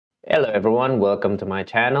Hello everyone, welcome to my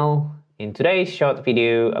channel. In today's short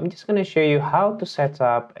video, I'm just going to show you how to set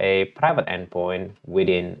up a private endpoint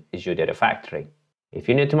within Azure Data Factory. If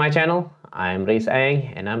you're new to my channel, I'm Riz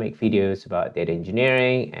Ang and I make videos about data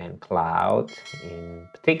engineering and cloud, in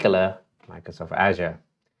particular Microsoft Azure.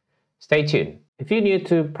 Stay tuned. If you're new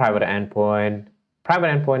to private endpoint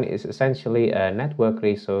is essentially a network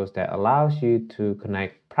resource that allows you to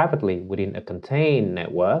connect privately within a contained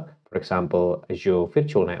network, for example, Azure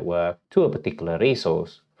Virtual Network, to a particular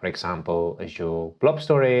resource, for example, Azure Blob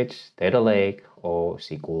Storage, Data Lake, or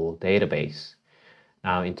SQL database.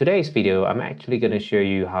 Now, in today's video, I'm actually going to show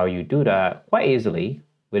you how you do that quite easily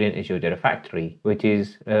within Azure Data Factory, which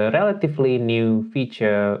is a relatively new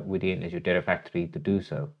feature within Azure Data Factory to do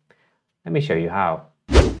so. Let me show you how.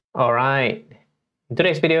 All right. In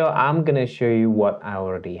today's video, I'm going to show you what I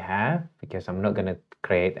already have because I'm not going to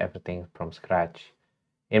create everything from scratch.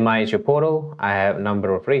 In my Azure portal, I have a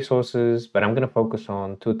number of resources, but I'm going to focus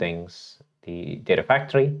on two things, the Data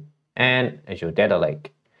Factory and Azure Data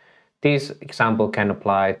Lake. This example can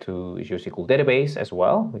apply to Azure SQL Database as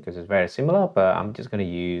well because it's very similar, but I'm just going to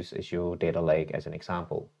use Azure Data Lake as an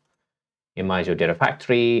example. In my Azure Data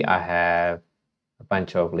Factory, I have a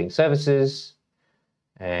bunch of link services,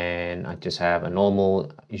 and I just have a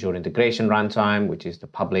normal Azure integration runtime, which is the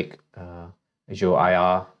public Azure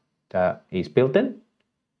IR that is built in.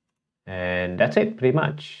 And that's it pretty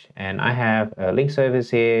much. And I have a link service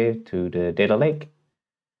here to the data lake,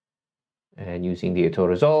 and using the auto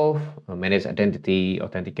resolve managed identity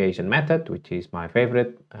authentication method, which is my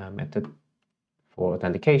favorite method for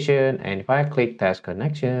authentication. And if I click test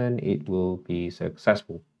connection, it will be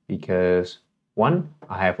successful because one,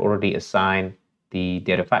 I have already assigned the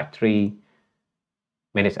Data Factory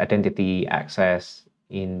managed identity access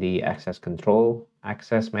in the access control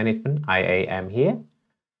access management IAM here.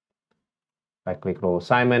 If I click role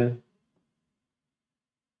assignment,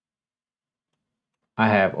 I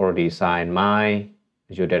have already assigned my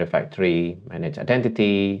Azure Data Factory managed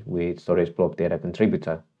identity with storage blob data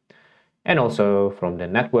contributor. And also from the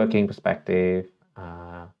networking perspective,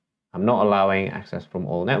 I'm not allowing access from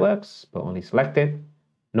all networks, but only selected.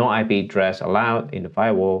 No IP address allowed in the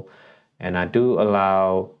firewall, and I do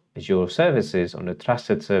allow Azure services on the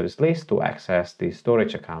trusted service list to access the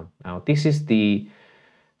storage account. Now, this is the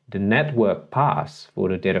network path for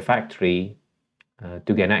the Data Factory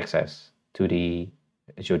to gain access to the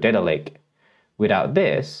Azure Data Lake. Without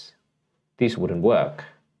this wouldn't work.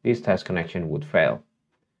 This test connection would fail.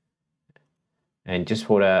 And just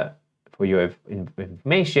for your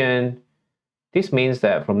information, this means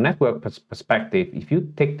that from network perspective, if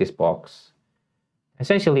you tick this box,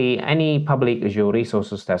 essentially any public Azure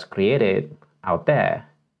resources that's created out there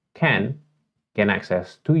can gain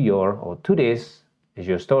access to to this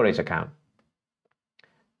Azure storage account.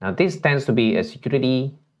 Now, this tends to be a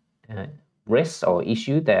security risk or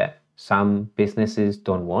issue that some businesses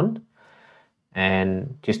don't want.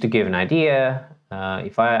 And just to give an idea,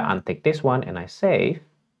 if I untick this one and I save,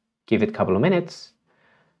 give it a couple of minutes,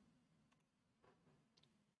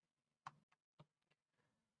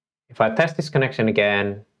 if I test this connection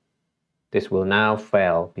again, this will now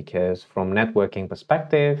fail because from networking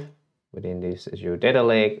perspective, within this Azure Data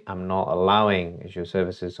Lake, I'm not allowing Azure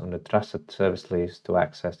services on the trusted service list to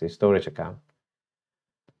access this storage account.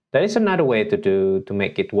 There is another way to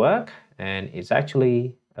make it work, and it's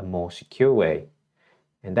actually a more secure way,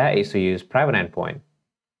 and that is to use private endpoint.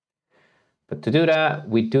 But to do that,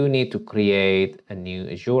 we do need to create a new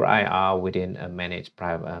Azure IR within a managed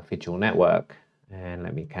private virtual network. And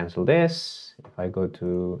let me cancel this. If I go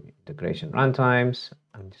to integration runtimes,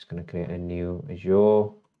 I'm just going to create a new Azure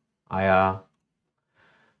IR.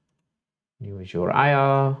 New Azure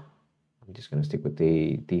IR. I'm just going to stick with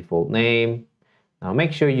the default name. Now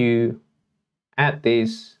make sure you add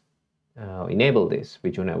this, enable this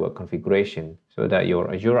virtual network configuration so that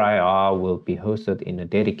your Azure IR will be hosted in a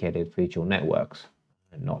dedicated virtual networks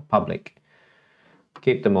and not public.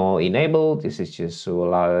 Keep them all enabled. This is just to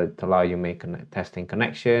allow you make a testing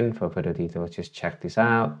connection. For further details, just check this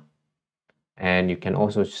out. And you can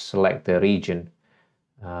also select the region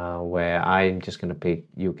where I'm just going to pick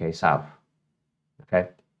UK South. Okay.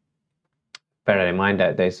 Bear in mind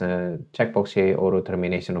that there's a checkbox here, auto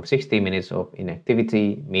termination of 60 minutes of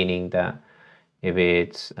inactivity, meaning that if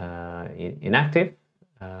it's inactive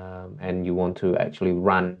and you want to actually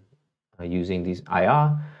run using this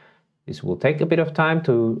IR, this will take a bit of time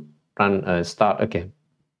to run start again.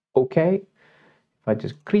 Okay, if I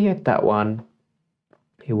just create that one,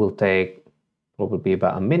 it will take probably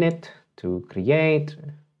about a minute to create.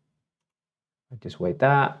 I just wait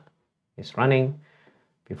that it's running.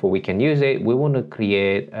 before we can use it, we want to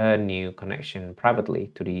create a new connection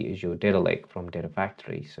privately to the Azure Data Lake from Data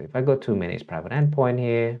Factory. So if I go to Manage Private Endpoint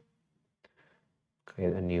here,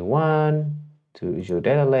 create a new one to Azure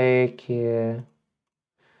Data Lake here.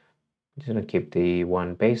 I'm just going to keep the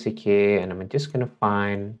one basic here, and I'm just going to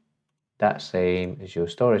find that same Azure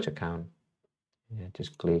storage account. And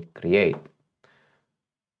just click Create.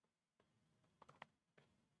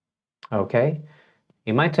 Okay,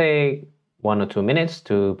 it might take 1 or 2 minutes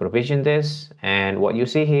to provision this, and what you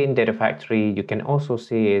see here in Data Factory, you can also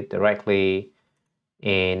see it directly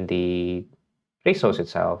in the resource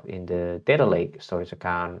itself. In the Data Lake storage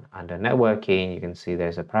account under networking, you can see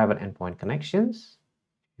there's a private endpoint connections.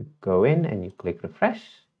 You go in and you click refresh.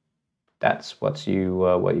 That's what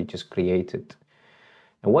you just created.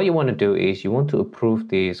 And what you want to do is you want to approve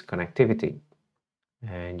this connectivity,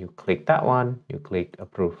 and you click that one, you click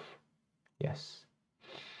approve. Yes.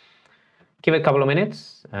 Give it a couple of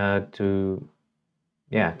minutes to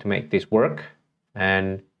make this work.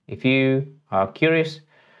 And if you are curious,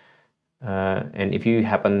 and if you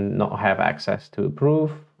happen not have access to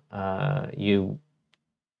approve, you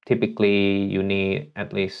need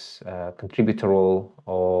at least a contributor role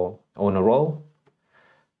or owner role.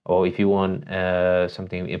 Or if you want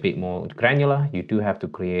something a bit more granular, you do have to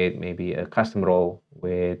create maybe a custom role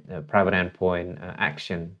with a private endpoint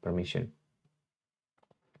action permission.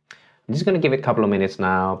 I'm just going to give it a couple of minutes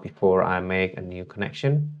now before I make a new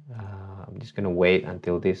connection. I'm just going to wait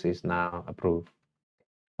until this is now approved.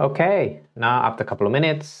 Okay, now after a couple of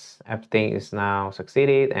minutes, everything is now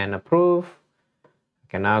succeeded and approved. I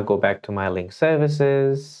can now go back to my link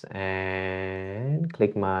services and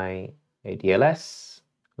click my ADLS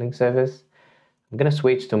link service. I'm going to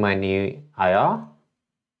switch to my new IR.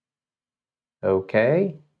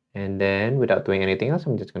 Okay, and then without doing anything else,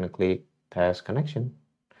 I'm just going to click test connection.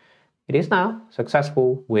 It is now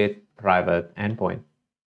successful with private endpoint.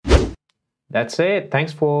 That's it.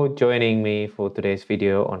 Thanks for joining me for today's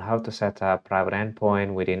video on how to set up private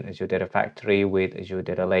endpoint within Azure Data Factory with Azure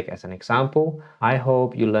Data Lake as an example. I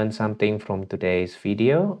hope you learned something from today's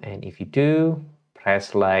video, and if you do,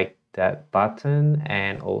 press like that button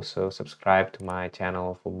and also subscribe to my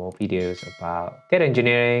channel for more videos about data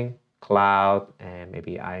engineering, cloud, and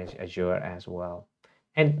maybe Azure as well.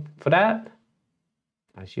 And for that,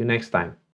 I'll see you next time.